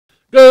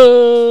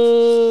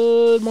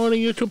Good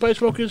morning, YouTube Pipe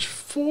Smokers.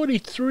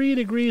 43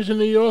 degrees in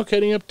New York,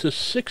 heading up to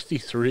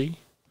 63.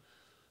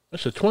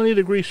 That's a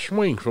 20-degree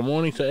swing from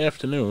morning to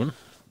afternoon, in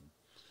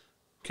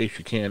case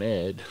you can't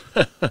add.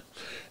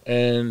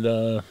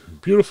 And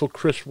beautiful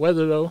crisp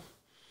weather, though.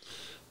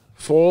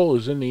 Fall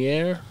is in the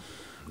air.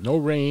 No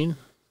rain.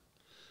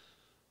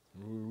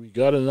 We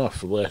got enough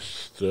for the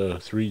last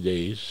 3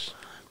 days.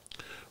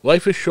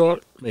 Life is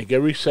short. Make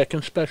every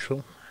second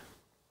special.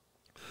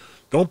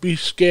 Don't be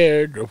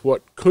scared of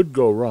what could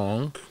go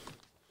wrong.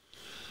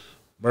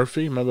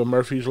 Murphy, remember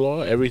Murphy's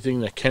Law?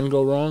 Everything that can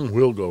go wrong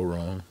will go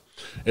wrong.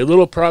 A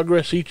little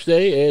progress each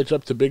day adds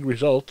up to big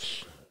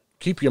results.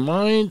 Keep your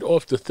mind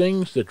off the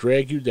things that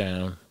drag you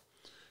down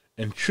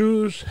and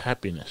choose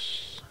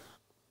happiness.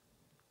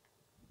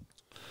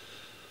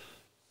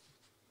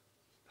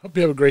 Hope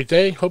you have a great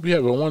day. Hope you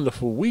have a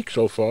wonderful week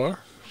so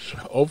far.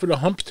 Over the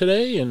hump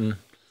today and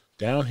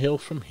downhill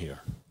from here.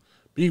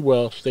 Be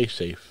well, stay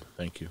safe.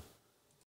 Thank you.